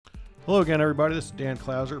Hello again, everybody. This is Dan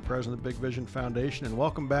Klauser, president of the Big Vision Foundation, and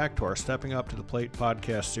welcome back to our Stepping Up to the Plate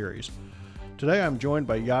podcast series. Today I'm joined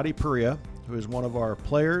by Yadi Perea, who is one of our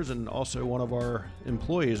players and also one of our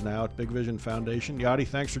employees now at Big Vision Foundation. Yadi,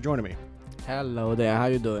 thanks for joining me. Hello there. How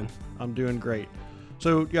you doing? I'm doing great.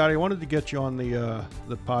 So, Yadi, I wanted to get you on the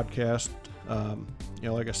podcast.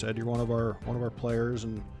 Like I said, you're one of our players,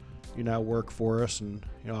 and you now work for us. And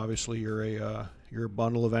obviously, you're a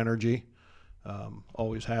bundle of energy.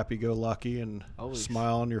 Always happy-go-lucky and Always.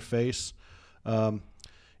 Smile on your face.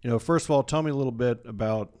 First of all, tell me a little bit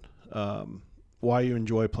about why you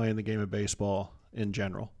enjoy playing the game of baseball in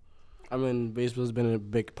general. I mean, baseball's been a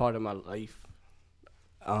big part of my life.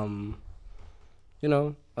 I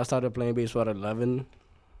started playing baseball at 11.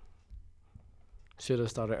 Should have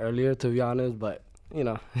started earlier, to be honest, but,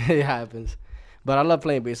 it happens. But I love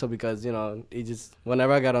playing baseball because, it just,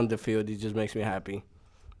 whenever I get on the field, it just makes me happy.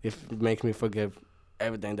 It makes me forget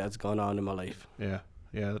everything that's going on in my life. Yeah,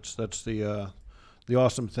 that's the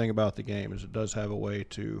awesome thing about the game is it does have a way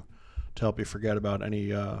to help you forget about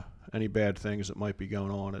any bad things that might be going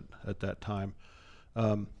on at that time.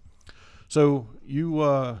 So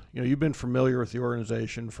you've been familiar with the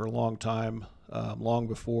organization for a long time, long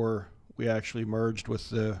before we actually merged with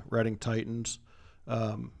the Reading Titans.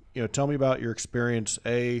 Tell me about your experience,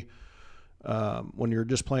 when you were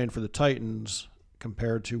just playing for the Titans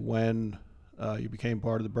compared to when you became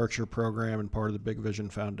part of the Berkshire program and part of the Big Vision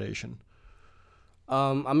Foundation.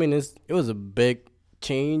 It was a big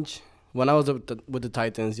change. When I was with the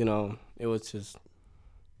Titans, it was just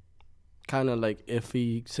kind of like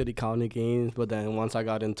iffy city-county games. But then once I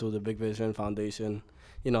got into the Big Vision Foundation,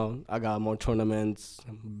 I got more tournaments,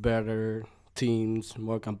 better teams,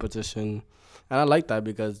 more competition. And I like that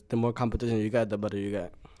because the more competition you get, the better you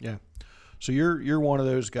get. Yeah. So you're one of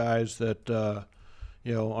those guys that,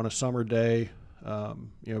 on a summer day,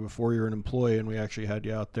 before you're an employee and we actually had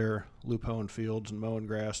you out there loop-hoeing fields and mowing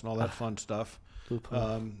grass and all that fun stuff.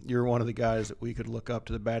 You're one of the guys that we could look up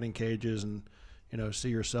to the batting cages and, see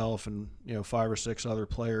yourself and, 5 or 6 other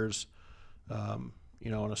players, on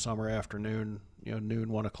a summer afternoon,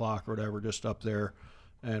 noon, 1 o'clock or whatever, just up there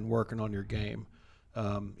and working on your game.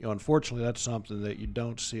 Unfortunately, that's something that you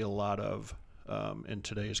don't see a lot of in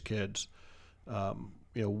today's kids.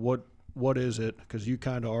 What is it? Because you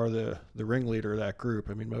kind of are the ringleader of that group.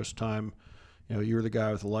 I mean, most of the time, you're the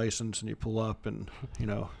guy with the license and you pull up and,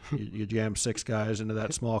 you jam 6 guys into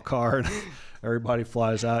that small car and everybody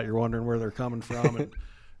flies out. You're wondering where they're coming from and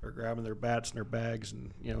or grabbing their bats and their bags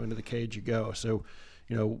and, into the cage you go. So,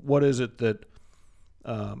 what is it that,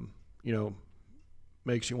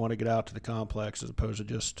 makes you want to get out to the complex as opposed to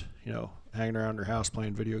just, hanging around your house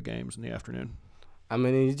playing video games in the afternoon?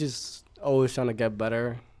 You just always trying to get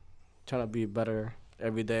better, trying to be better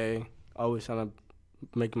every day, always trying to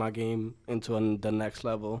make my game into the next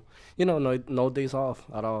level. No days off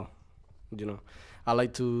at all. I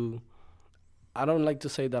don't like to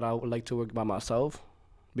say that I would like to work by myself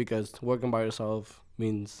because working by yourself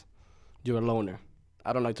means you're a loner.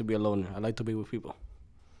 I don't like to be a loner. I like to be with people.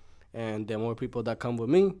 And the more people that come with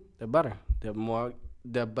me, the better.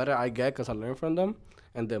 The better I get because I learn from them,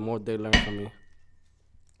 and the more they learn from me.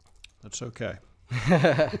 That's okay.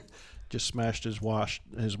 Just smashed his watch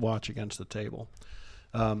against the table.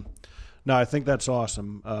 No, I think that's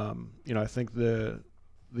awesome. I think the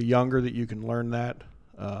younger that you can learn that,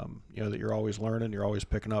 that you're always learning, you're always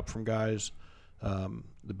picking up from guys,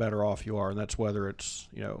 the better off you are. And that's whether it's,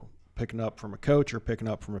 picking up from a coach or picking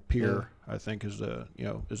up from a peer, I think is a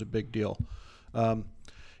big deal.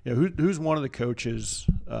 Who's one of the coaches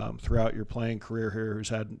throughout your playing career here who's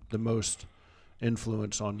had the most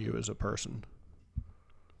influence on you as a person?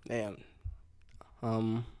 Damn.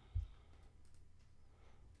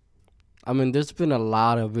 There's been a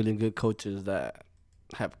lot of really good coaches that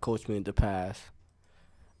have coached me in the past.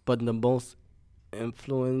 But the most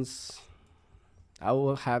influence, I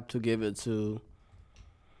will have to give it to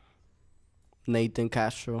Nathan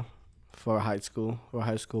Castro for high school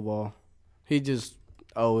ball. He just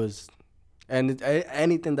always, and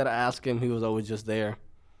anything that I asked him, he was always just there.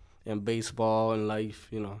 In baseball and life,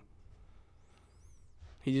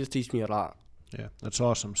 He just teach me a lot. Yeah, that's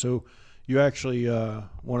awesome. So you actually,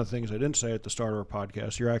 one of the things I didn't say at the start of our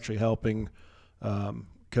podcast, you're actually helping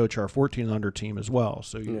coach our 14 under team as well.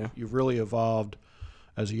 So you've really evolved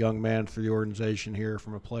as a young man through the organization here,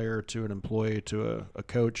 from a player to an employee to a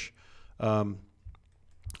coach.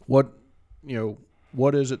 What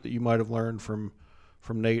is it that you might have learned from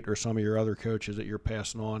Nate or some of your other coaches that you're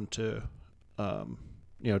passing on to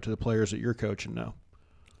to the players that you're coaching now?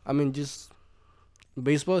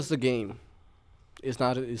 Baseball is a game. It's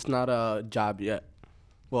not a job yet.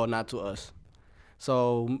 Well, not to us.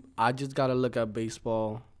 So I just gotta look at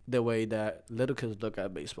baseball the way that little kids look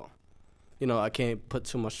at baseball. I can't put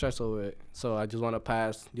too much stress over it. So I just want to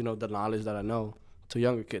pass, the knowledge that I know to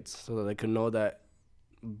younger kids so that they can know that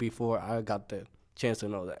before I got the chance to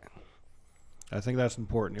know that. I think that's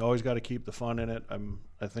important. You always got to keep the fun in it.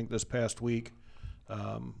 I think this past week,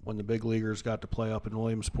 when the big leaguers got to play up in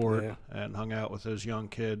Williamsport and hung out with those young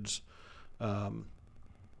kids,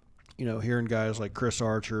 hearing guys like Chris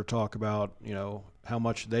Archer talk about, how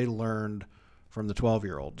much they learned from the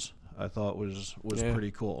 12-year-olds, I thought was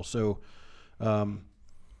pretty cool. So, you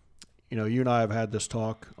and I have had this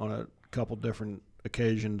talk on a couple different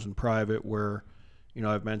occasions in private where,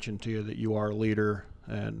 I've mentioned to you that you are a leader,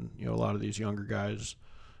 and a lot of these younger guys,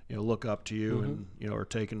 look up to you and are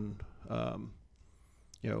taking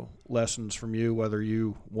lessons from you, whether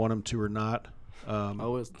you want them to or not.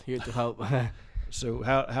 Always here to help. So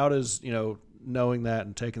how does knowing that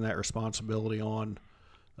and taking that responsibility on,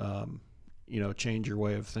 change your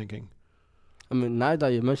way of thinking? I mean, now that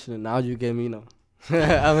you mentioned it, now you gave me, I'm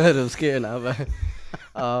a little scared now, but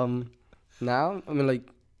now, I mean,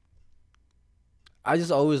 I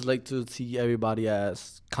just always like to see everybody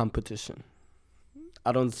as competition.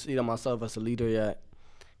 I don't see myself as a leader yet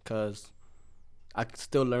because I can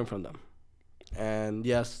still learn from them. And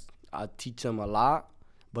yes, I teach them a lot,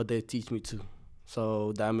 but they teach me too.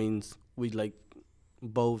 So that means we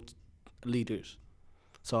both leaders.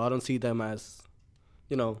 So I don't see them as,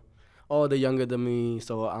 they're younger than me,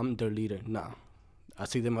 so I'm their leader. Nah, I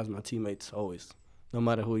see them as my teammates always, no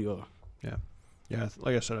matter who you are. Yeah. Yeah,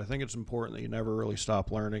 like I said, I think it's important that you never really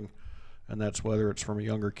stop learning, and that's whether it's from a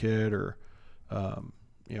younger kid or,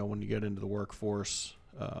 when you get into the workforce,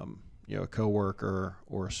 a coworker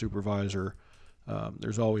or a supervisor.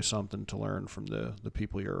 There's always something to learn from the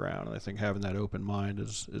people you're around, and I think having that open mind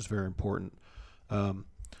is very important. So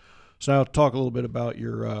now talk a little bit about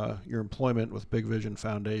your employment with Big Vision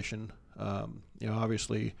Foundation.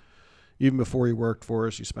 Obviously, even before you worked for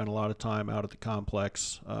us, you spent a lot of time out at the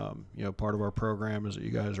complex. Part of our program is that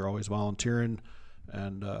you guys are always volunteering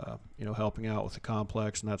and, helping out with the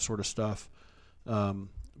complex and that sort of stuff.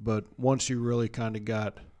 But once you really kind of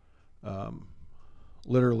got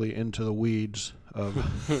literally into the weeds of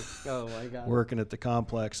oh my God. working at the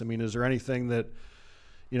complex, I mean, is there anything that,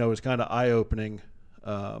 is kind of eye-opening,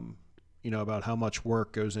 about how much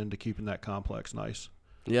work goes into keeping that complex nice?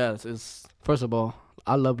 Yes, it's first of all,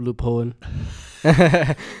 I love loopholing.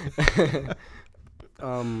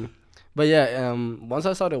 But yeah, once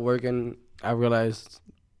I started working, I realized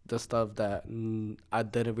the stuff that I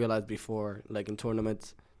didn't realize before, like in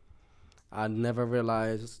tournaments. I never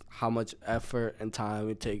realized how much effort and time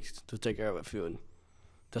it takes to take care of a field.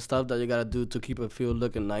 The stuff that you gotta do to keep a field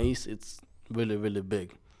looking nice, it's really, really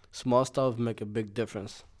big. Small stuff make a big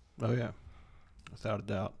difference. Oh yeah, without a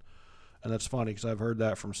doubt. And that's funny because I've heard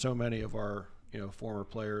that from so many of our former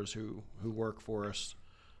players who work for us,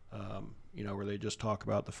 where they just talk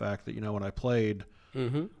about the fact that when I played,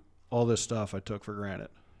 all this stuff I took for granted.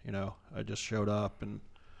 I just showed up and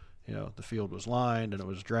the field was lined and it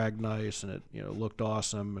was dragged nice and it looked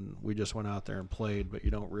awesome and we just went out there and played. But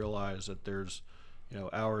you don't realize that there's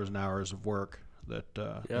hours and hours of work that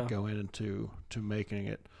go into making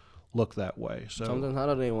it look that way. So sometimes I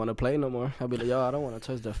don't even want to play no more. I'll be like, I don't want to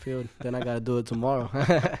touch the field. Then I got to do it tomorrow.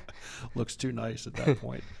 Looks too nice at that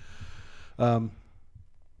point.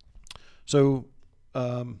 So,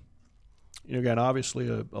 again, obviously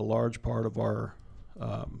a large part of our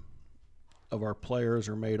players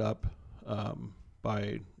are made up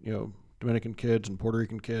by, Dominican kids and Puerto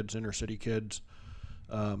Rican kids, inner city kids.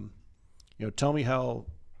 Tell me how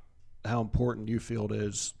important you feel it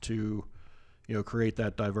is to create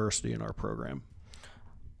that diversity in our program.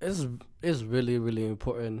 It's really, really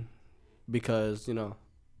important because,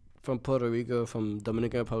 from Puerto Rico, from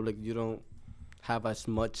Dominican Republic, you don't have as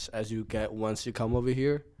much as you get once you come over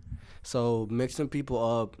here. So mixing people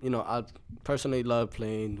up, I personally love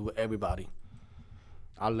playing with everybody.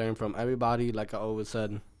 I learn from everybody, like I always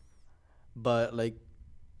said. But,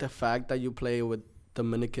 the fact that you play with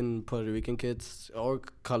Dominican, Puerto Rican kids or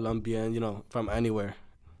Colombian, from anywhere,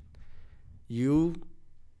 you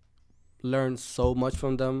learn so much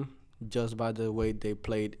from them just by the way they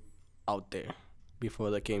played out there before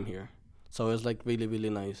they came here. So it's really, really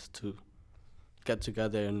nice to get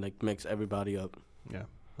together and mix everybody up. Yeah,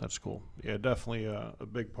 that's cool. Yeah, definitely a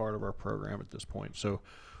big part of our program at this point. So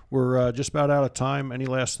we're just about out of time. Any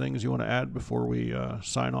last things you want to add before we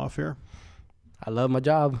sign off here? I love my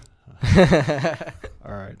job.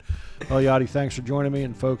 All right. Well, Yadi, thanks for joining me.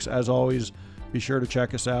 And folks, as always, be sure to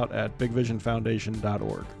check us out at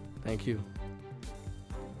bigvisionfoundation.org. Thank you.